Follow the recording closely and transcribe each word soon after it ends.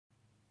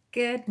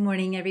Good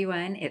morning,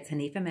 everyone. It's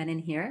Hanifa Menon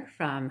here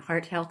from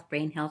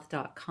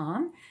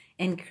hearthealthbrainhealth.com,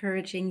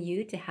 encouraging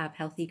you to have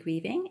healthy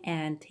grieving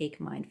and take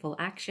mindful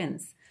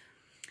actions.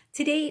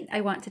 Today,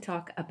 I want to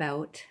talk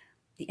about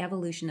the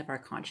evolution of our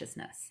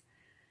consciousness.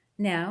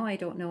 Now, I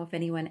don't know if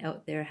anyone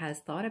out there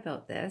has thought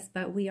about this,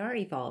 but we are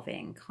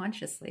evolving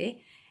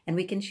consciously, and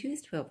we can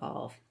choose to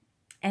evolve.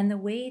 And the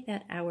way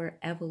that our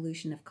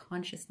evolution of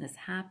consciousness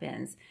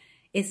happens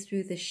is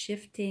through the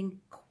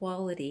shifting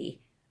quality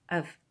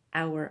of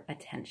our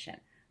attention.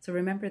 So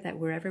remember that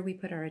wherever we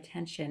put our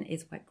attention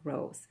is what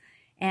grows.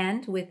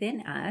 And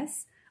within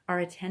us, our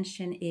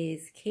attention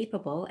is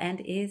capable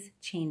and is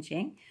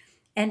changing,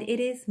 and it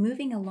is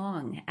moving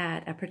along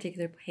at a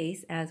particular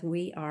pace as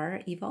we are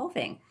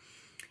evolving.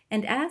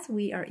 And as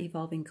we are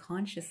evolving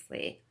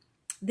consciously,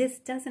 this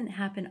doesn't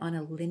happen on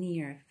a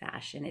linear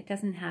fashion. It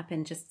doesn't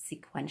happen just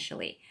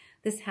sequentially.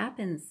 This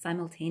happens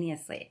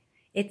simultaneously.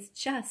 It's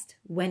just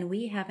when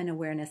we have an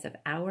awareness of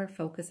our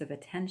focus of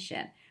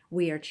attention,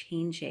 we are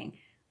changing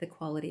the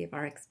quality of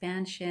our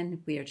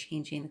expansion, we are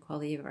changing the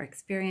quality of our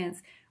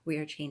experience, we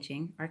are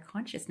changing our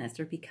consciousness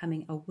or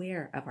becoming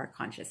aware of our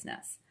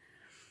consciousness.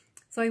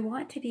 So I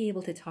want to be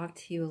able to talk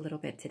to you a little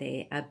bit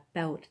today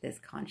about this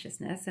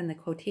consciousness, and the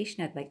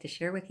quotation I'd like to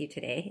share with you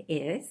today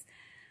is,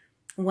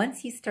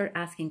 once you start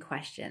asking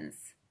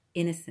questions,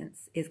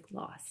 innocence is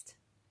lost.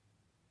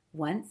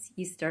 Once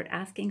you start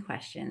asking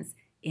questions,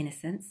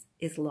 innocence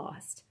is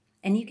lost.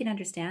 And you can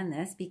understand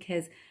this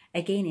because,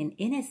 again, in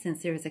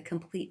innocence, there is a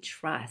complete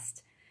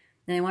trust.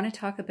 And I want to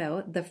talk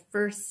about the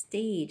first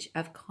stage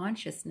of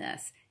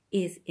consciousness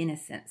is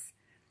innocence.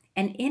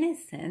 And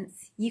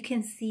innocence, you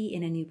can see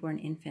in a newborn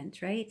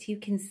infant, right? You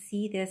can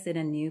see this in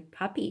a new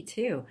puppy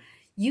too.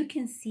 You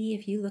can see,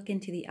 if you look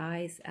into the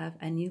eyes of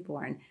a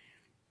newborn,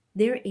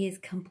 there is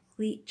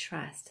complete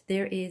trust.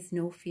 There is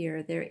no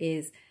fear. There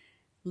is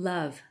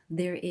love.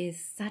 There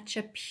is such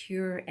a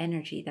pure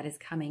energy that is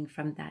coming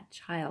from that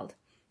child.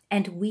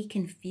 And we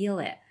can feel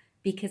it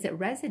because it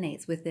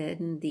resonates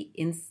within the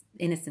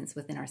innocence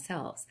within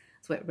ourselves.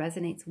 So it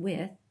resonates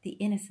with the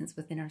innocence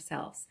within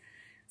ourselves.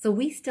 So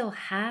we still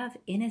have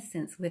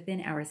innocence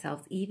within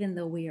ourselves, even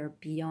though we are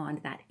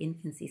beyond that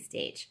infancy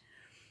stage.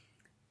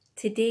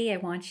 Today, I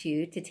want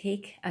you to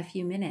take a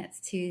few minutes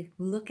to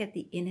look at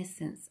the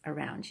innocence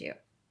around you.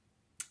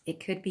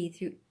 It could be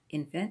through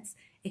infants.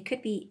 It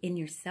could be in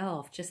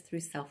yourself, just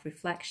through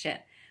self-reflection,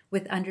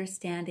 with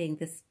understanding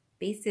the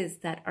spaces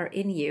that are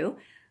in you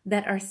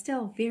that are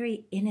still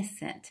very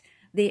innocent.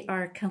 They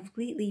are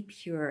completely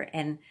pure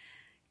and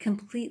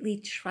completely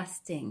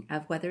trusting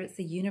of whether it's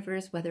the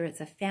universe, whether it's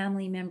a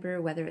family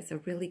member, whether it's a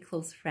really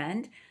close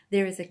friend.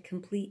 There is a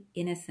complete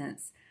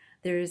innocence.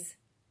 There's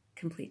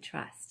complete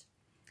trust.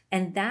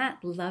 And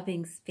that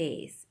loving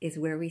space is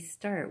where we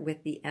start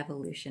with the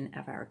evolution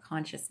of our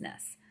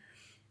consciousness.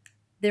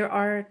 There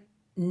are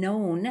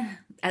known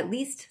at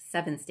least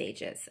 7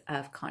 stages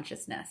of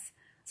consciousness.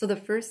 So the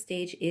first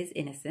stage is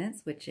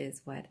innocence, which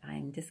is what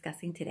I'm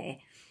discussing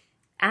today.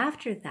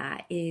 After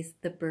that is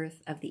the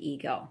birth of the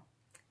ego.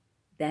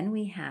 Then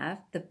we have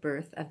the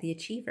birth of the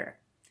achiever.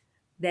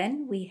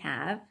 Then we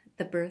have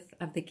the birth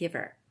of the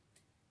giver.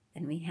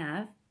 Then we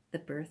have the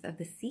birth of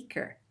the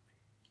seeker.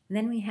 And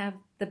then we have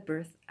the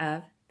birth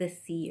of the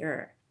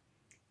seer.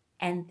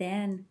 And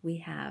then we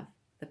have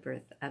the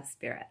birth of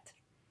spirit.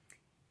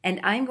 And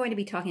I'm going to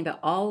be talking about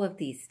all of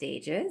these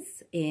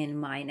stages in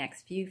my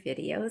next few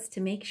videos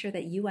to make sure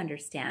that you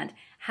understand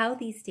how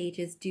these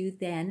stages do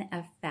then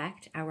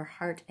affect our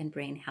heart and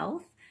brain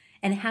health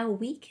and how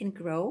we can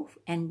grow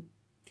and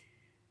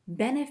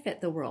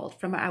benefit the world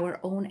from our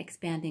own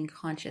expanding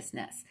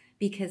consciousness.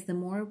 Because the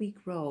more we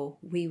grow,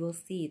 we will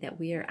see that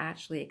we are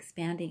actually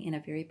expanding in a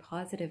very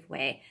positive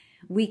way.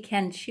 We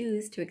can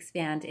choose to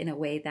expand in a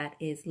way that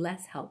is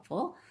less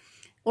helpful,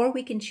 or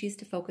we can choose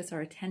to focus our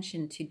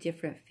attention to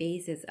different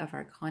phases of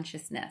our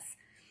consciousness.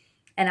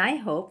 And I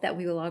hope that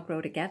we will all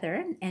grow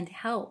together and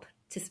help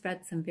to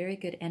spread some very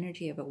good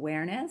energy of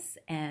awareness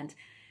and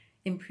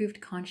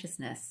improved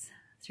consciousness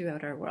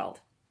throughout our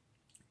world.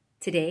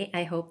 Today,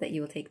 I hope that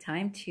you will take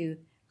time to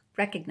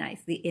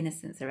recognize the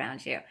innocence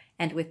around you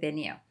and within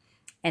you.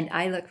 And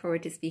I look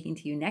forward to speaking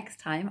to you next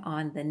time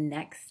on the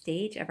next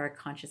stage of our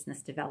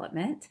consciousness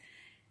development.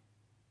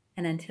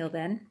 And until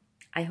then,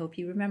 I hope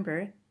you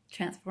remember,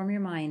 transform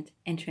your mind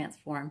and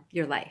transform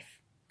your life.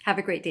 Have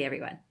a great day,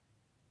 everyone.